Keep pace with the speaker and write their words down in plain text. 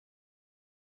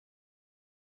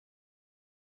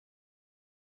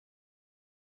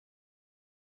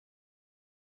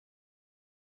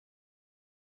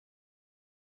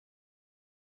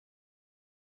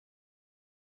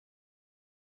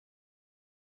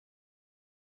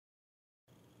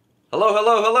Hello,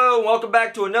 hello, hello, welcome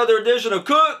back to another edition of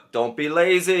Cook, Don't Be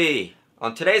Lazy.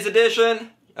 On today's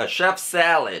edition, a chef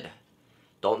salad.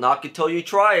 Don't knock it till you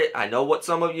try it. I know what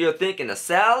some of you are thinking, a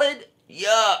salad?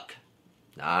 Yuck.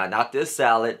 Nah, not this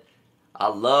salad. I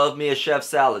love me a chef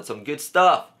salad, some good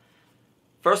stuff.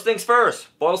 First things first,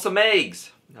 boil some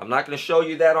eggs. I'm not going to show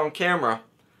you that on camera.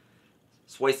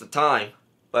 It's a waste of time.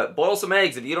 But boil some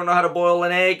eggs. If you don't know how to boil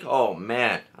an egg, oh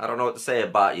man, I don't know what to say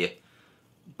about you.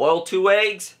 Boil 2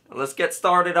 eggs, and let's get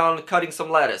started on cutting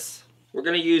some lettuce. We're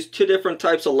going to use 2 different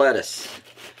types of lettuce.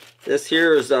 This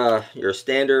here is your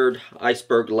standard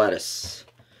iceberg lettuce.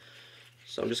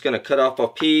 So I'm just going to cut off a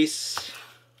piece.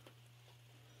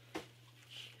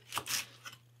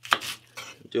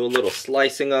 Do a little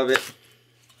slicing of it.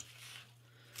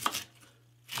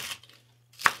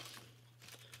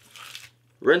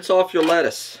 Rinse off your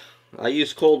lettuce. I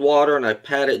use cold water and I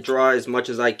pat it dry as much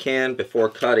as I can before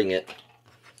cutting it.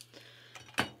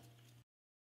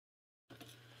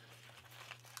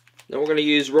 Then we're going to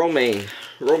use romaine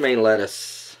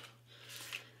lettuce.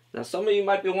 Now some of you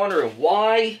might be wondering,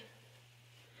 why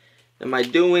am I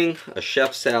doing a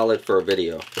chef salad for a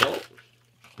video? Well,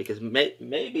 because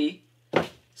maybe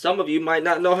some of you might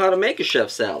not know how to make a chef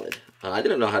salad. I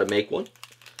didn't know how to make one.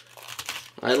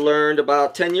 I learned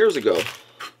about 10 years ago.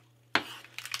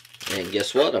 And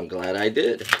guess what? I'm glad I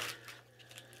did.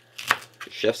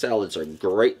 Chef salads are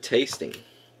great tasting.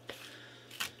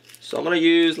 So I'm going to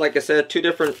use, like I said, 2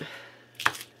 different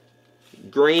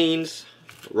greens,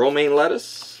 romaine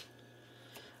lettuce,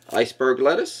 iceberg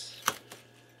lettuce.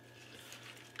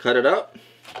 Cut it up.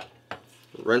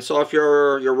 Rinse off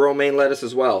your romaine lettuce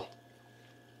as well.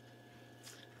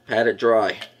 Pat it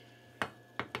dry.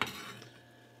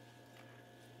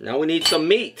 Now we need some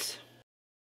meat.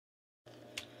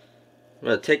 I'm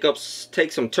going to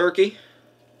take some turkey,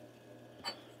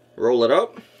 roll it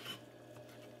up,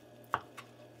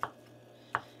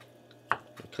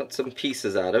 cut some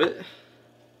pieces out of it.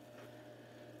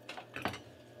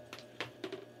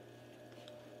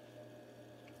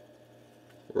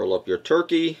 Roll up your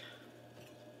turkey.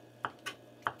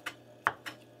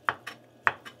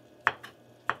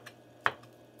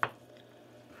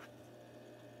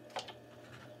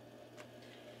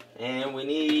 And we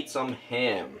need some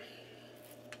ham.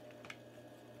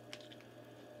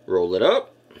 Roll it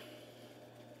up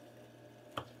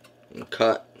and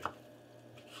cut.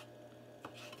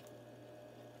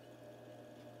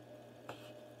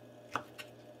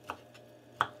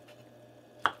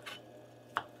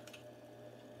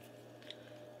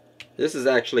 This is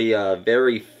actually a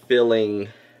very filling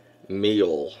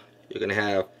meal. You're going to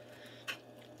have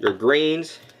your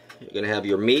greens, you're going to have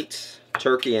your meats,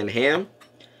 turkey and ham.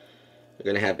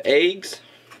 You're going to have eggs.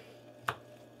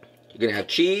 You're going to have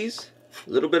cheese. A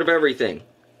little bit of everything.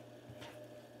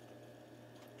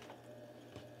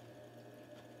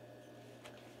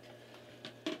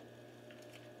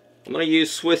 I'm going to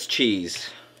use Swiss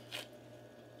cheese.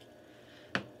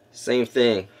 Same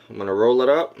thing. I'm going to roll it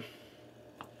up.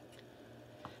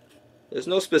 There's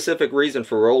no specific reason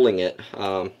for rolling it.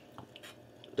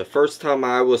 The first time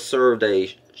I was served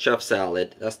a chef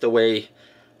salad, that's the way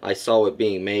I saw it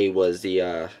being made, was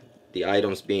the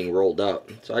items being rolled up.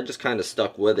 So I just kind of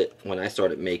stuck with it when I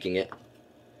started making it.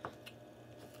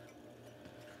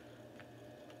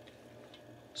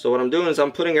 So what I'm doing is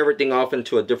I'm putting everything off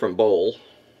into a different bowl.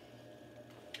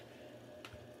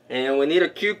 And we need a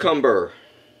cucumber.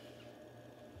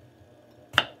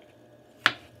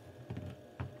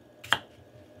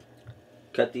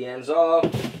 Cut the ends off.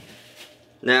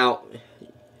 Now,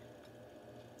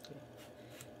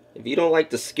 if you don't like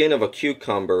the skin of a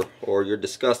cucumber or you're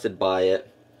disgusted by it,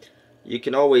 you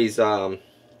can always peel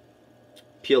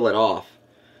it off.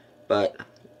 But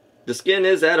the skin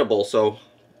is edible, so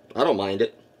I don't mind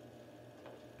it.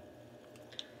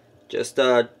 Just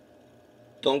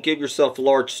don't give yourself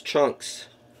large chunks.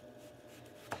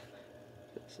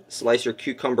 Slice your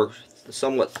cucumber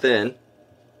somewhat thin.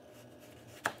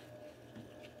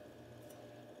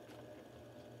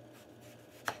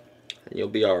 And you'll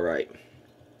be alright.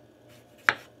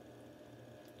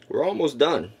 We're almost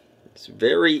done. It's a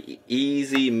very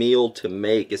easy meal to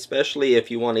make, especially if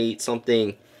you want to eat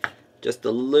something just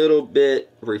a little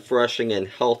bit refreshing and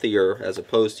healthier as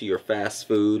opposed to your fast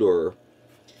food or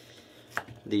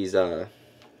these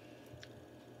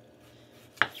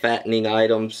fattening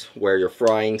items where you're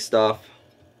frying stuff.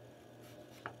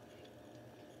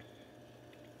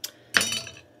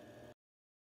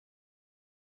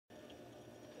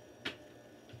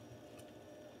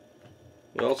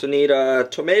 We also need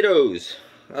tomatoes.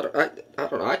 I don't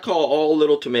know. I call all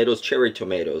little tomatoes cherry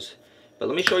tomatoes. But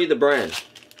let me show you the brand.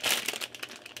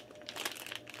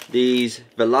 These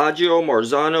Villaggio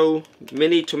Marzano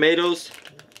mini tomatoes.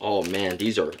 Oh man,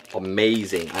 these are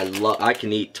amazing. I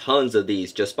can eat tons of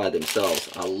these just by themselves.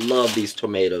 I love these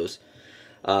tomatoes.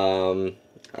 I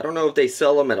don't know if they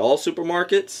sell them at all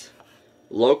supermarkets.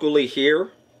 Locally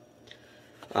here,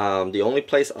 the only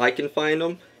place I can find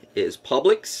them is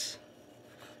Publix.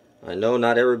 I know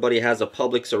not everybody has a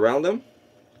Publix around them,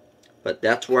 but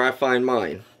that's where I find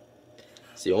mine.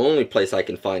 It's the only place I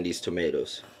can find these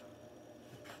tomatoes.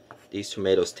 These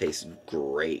tomatoes taste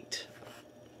great.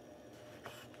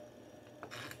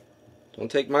 Don't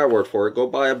take my word for it. Go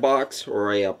buy a box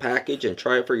or a package and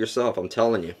try it for yourself. I'm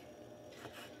telling you.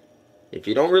 If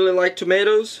you don't really like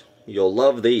tomatoes, you'll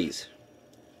love these.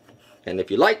 And if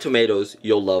you like tomatoes,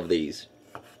 you'll love these.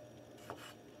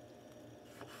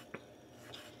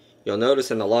 You'll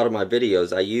notice in a lot of my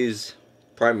videos, I use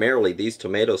primarily these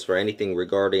tomatoes for anything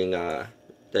regarding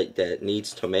that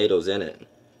needs tomatoes in it.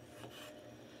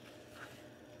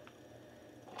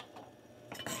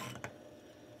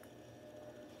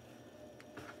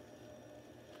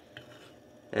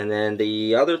 And then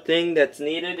the other thing that's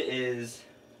needed is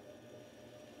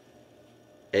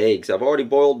eggs. I've already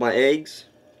boiled my eggs.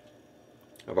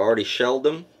 I've already shelled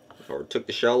them, or took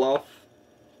the shell off.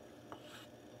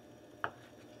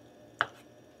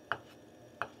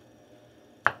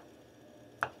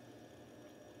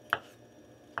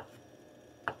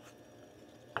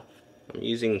 I'm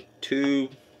using 2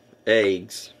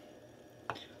 eggs.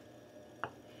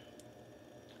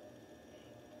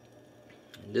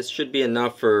 This should be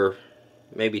enough for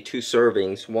maybe 2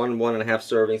 servings, 1.5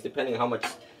 servings, depending on how much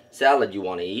salad you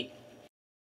want to eat.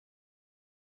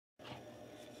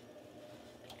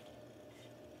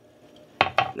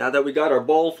 Now that we got our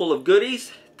bowl full of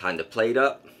goodies, time to plate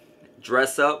up,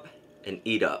 dress up, and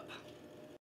eat up.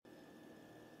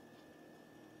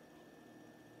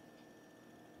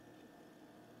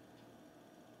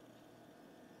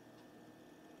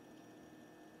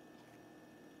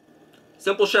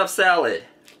 Simple Chef salad.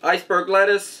 Iceberg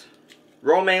lettuce,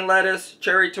 romaine lettuce,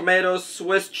 cherry tomatoes,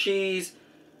 Swiss cheese,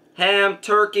 ham,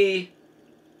 turkey,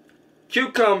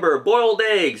 cucumber, boiled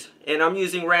eggs, and I'm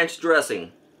using ranch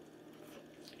dressing.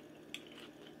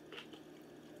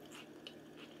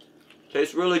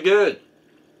 Tastes really good.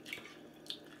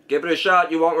 Give it a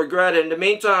shot, you won't regret it. In the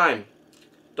meantime,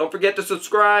 don't forget to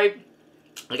subscribe.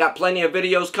 I got plenty of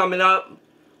videos coming up.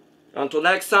 Until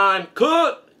next time,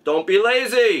 cook, don't be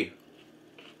lazy.